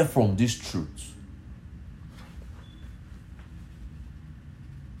 don't err from this truth.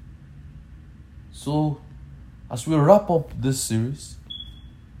 So, as we wrap up this series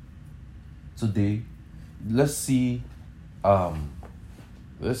today, let's see.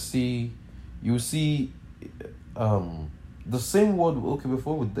 You see. The same word, okay,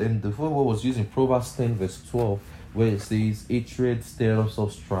 before the word was used in Proverbs 10 verse 12, where it says, hatred stirs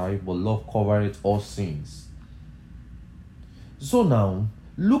up strife, but love covereth all sins. So now,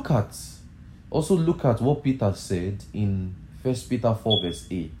 look at what Peter said in 1 Peter 4 verse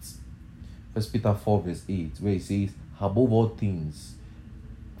 8. 1 Peter 4 verse 8, where it says, above all things,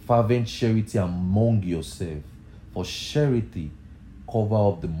 fervent charity among yourselves, for charity cover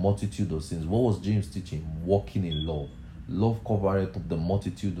up the multitude of sins. What was James teaching? Walking in love. Love covereth up the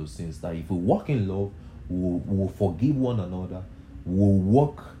multitude of sins. That if we walk in love, we will forgive one another. We will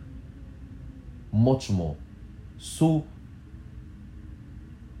walk much more. So,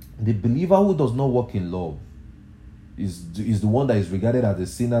 the believer who does not walk in love is the one that is regarded as a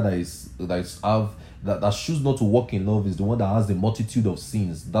sinner, that choose not to walk in love, is the one that has the multitude of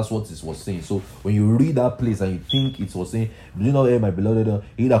sins. That's what it was saying. So when you read that place and you think it was saying, do not err, my beloved,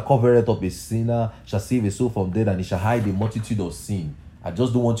 he that covereth up a sinner shall save a soul from death, and he shall hide the multitude of sin. I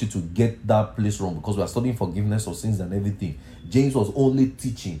just don't want you to get that place wrong, because we are studying forgiveness of sins and everything. James was only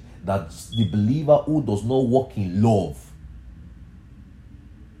teaching that the believer who does not walk in love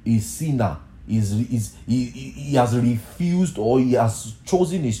is sinner. He has refused, or he has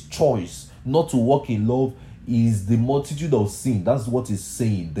chosen his choice not to walk in love, is the multitude of sin. That's what he's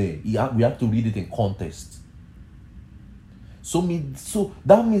saying there. We have to read it in context. So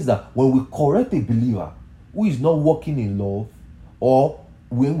that means that when we correct a believer who is not walking in love, or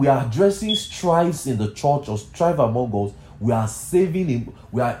when we are addressing strifes in the church or strife among us, we are saving him.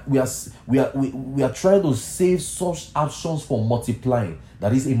 We are trying to save such actions from multiplying.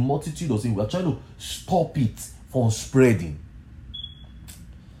 That is a multitude of things. We are trying to stop it from spreading.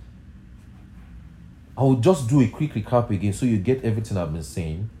 I will just do a quick recap again so you get everything I've been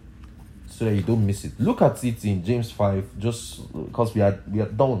saying, so that you don't miss it. Look at it in James 5, just because we are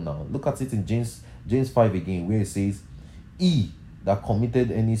done now. Look at it in James 5 again, where it says, he that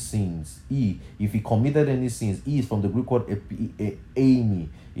committed any sins. If he committed any sins, is from the Greek word eimi.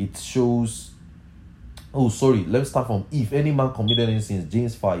 It shows. Let's start from if any man committed any sins.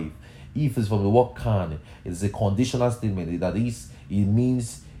 James 5. If is from the word can. It's a conditional statement. That is, it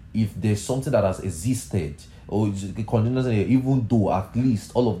means if there's something that has existed, or it's a conditional statement, even though, at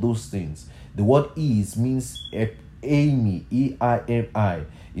least, all of those things. The word is means eimi, E-I-M-I.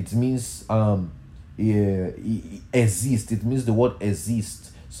 It means exist. It means the word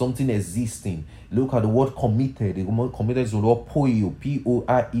exist, something existing. Look at the word committed. The word committed is the word poio,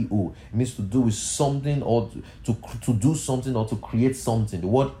 P-O-I-E-O. It means to do with something, or to do something, or to create something. The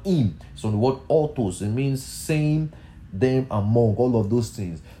word im, so the word autos, it means same, them, among, all of those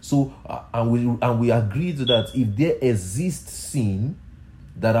things. So and we agreed that if there exists sin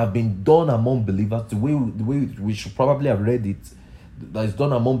that have been done among believers, the way we should probably have read it, that is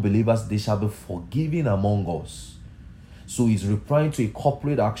done among believers, they shall be forgiven among us. So he's replying to a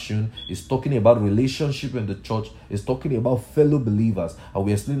corporate action. He's talking about relationship in the church. He's talking about fellow believers. And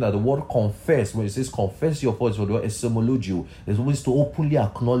we explain that the word confess, when it says confess your faults, for the word esemologio, it means to openly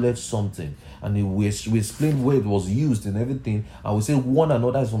acknowledge something. And we explain where it was used and everything. And we say one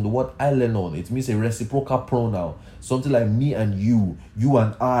another is from the word eilenon. It means a reciprocal pronoun. Something like me and you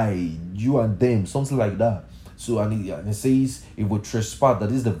and I, you and them, something like that. So, and it says, if we trespass,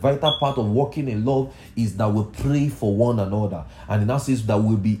 that is the vital part of walking in love, is that we pray for one another. And it now says that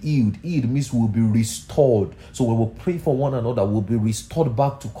we'll be healed. Healed means we'll be restored. So when we pray for one another, we'll be restored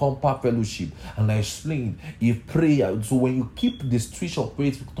back to compact fellowship. And I explained, if prayer, so when you keep the street of prayer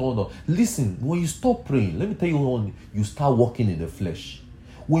turned on, listen, when you stop praying, let me tell you one, you start walking in the flesh.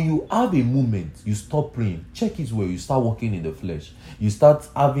 When you have a moment, you stop praying, check it where you start walking in the flesh. You start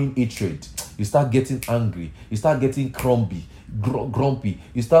having hatred. You start getting angry. You start getting grumpy.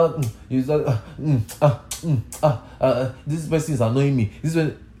 You start this person is annoying me.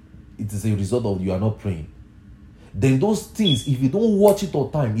 It is a result of you are not praying. Then those things, if you don't watch it all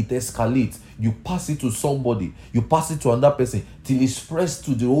the time, it escalates. You pass it to somebody. You pass it to another person till it spreads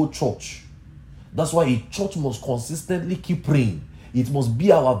to the whole church. That's why a church must consistently keep praying. It must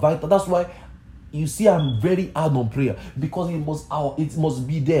be our vital. That's why you see I'm very hard on prayer, because it must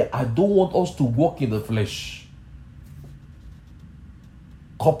be there. I don't want us to walk in the flesh.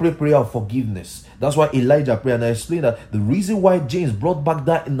 Corporate prayer of forgiveness. That's why Elijah prayed, and I explained that the reason why James brought back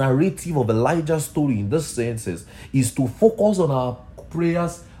that narrative of Elijah's story in this senses is to focus on our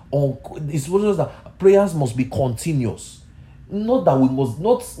prayers. It's just that prayers must be continuous. Not that we must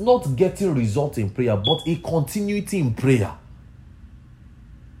not getting results in prayer, but a continuity in prayer.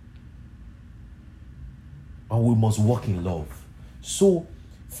 And we must walk in love. So,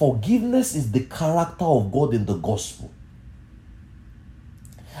 forgiveness is the character of God in the gospel.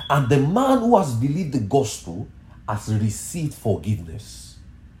 And the man who has believed the gospel has received forgiveness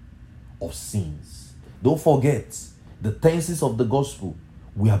of sins. Don't forget the tenses of the gospel.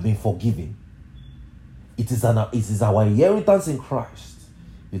 We have been forgiven. It is our inheritance in Christ.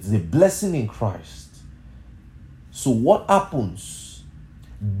 It is a blessing in Christ. So what happens?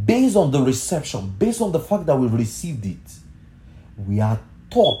 Based on the reception, based on the fact that we've received it, we are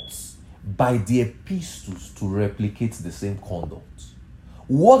taught by the epistles to replicate the same conduct.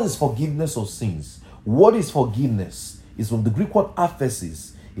 What is forgiveness of sins? What is forgiveness? It's from the Greek word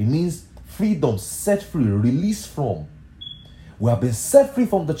aphesis. It means freedom, set free, released from. We have been set free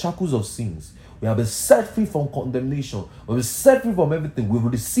from the shackles of sins. We have been set free from condemnation. We have been set free from everything. We've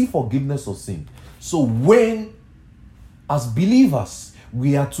received forgiveness of sin. So when, as believers,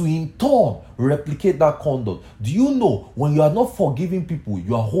 we are to in turn replicate that conduct. Do you know when you are not forgiving people,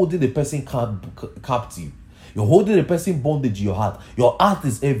 you are holding the person captive? You're holding the person bondage in your heart. Your heart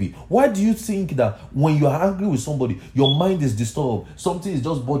is heavy. Why do you think that when you are angry with somebody, your mind is disturbed? Something is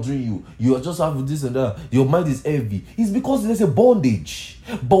just bothering you. You are just having this and that. Your mind is heavy. It's because there's a bondage.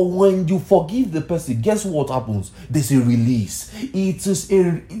 But when you forgive the person, guess what happens? There's a release. It is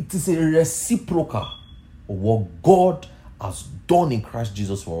a reciprocal of what God has done in Christ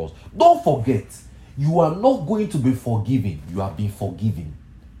Jesus for us. Don't forget, you are not going to be forgiven. You have been forgiven.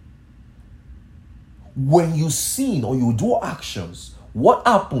 When you sin or you do actions, what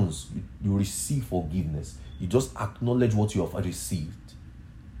happens? You receive forgiveness. You just acknowledge what you have received.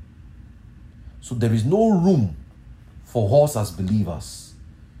 So there is no room for us as believers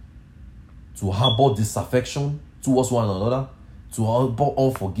to harbor disaffection towards one another, to harbor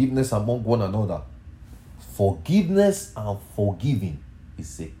unforgiveness among one another. Forgiveness and forgiving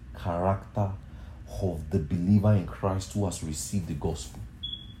is a character of the believer in Christ who has received the gospel.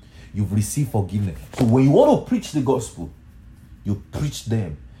 You've received forgiveness. So when you want to preach the gospel, you preach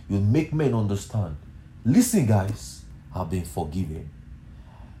them. You make men understand. Listen, guys, I've been forgiven.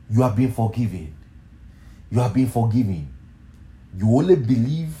 You have been forgiven. You have been forgiven. You only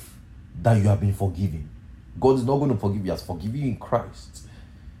believe that you have been forgiven. God is not going to forgive you. He has forgiven you in Christ.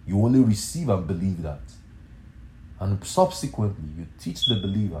 You only receive and believe that. And subsequently, you teach the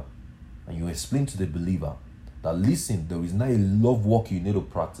believer and you explain to the believer that, listen, there is now a love walk you need to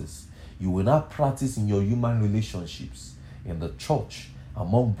practice. You will not practice in your human relationships, in the church,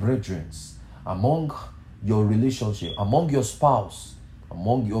 among brethren, among your relationship, among your spouse,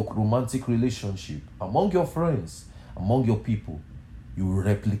 among your romantic relationship, among your friends, among your people. You will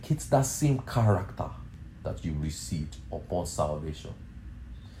replicate that same character that you received upon salvation.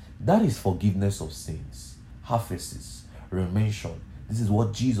 That is forgiveness of sins. Aphesis, remission. This is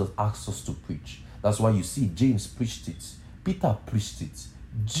what Jesus asks us to preach. That's why you see James preached it. Peter preached it.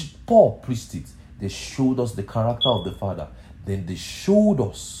 Paul preached it. They showed us the character of the Father. Then they showed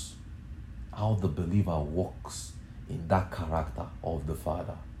us how the believer walks in that character of the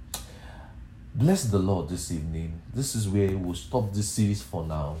Father. Bless the Lord this evening. This is where we'll stop this series for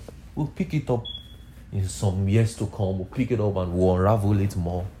now. We'll pick it up in some years to come. We'll pick it up and we'll unravel it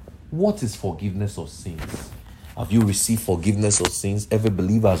more. What is forgiveness of sins? Have you received forgiveness of sins? Every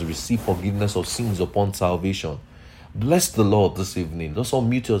believer has received forgiveness of sins upon salvation. Bless the Lord this evening. Just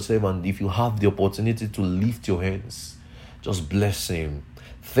unmute yourself, and if you have the opportunity to lift your hands, just bless Him.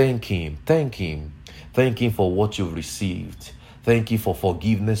 Thank Him. Thank Him. Thank Him for what you've received. Thank you for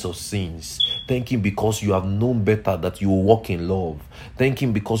forgiveness of sins. Thank Him because you have known better, that you will walk in love. Thank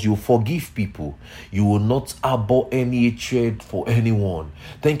Him because you forgive people. You will not harbor any hatred for anyone.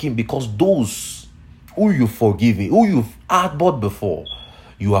 Thank Him because those who you've forgiven, who you've harbored before,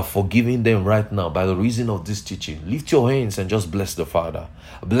 you are forgiving them right now by the reason of this teaching. Lift your hands and just bless the Father.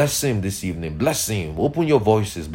 Bless Him this evening. Bless Him. Open your voices.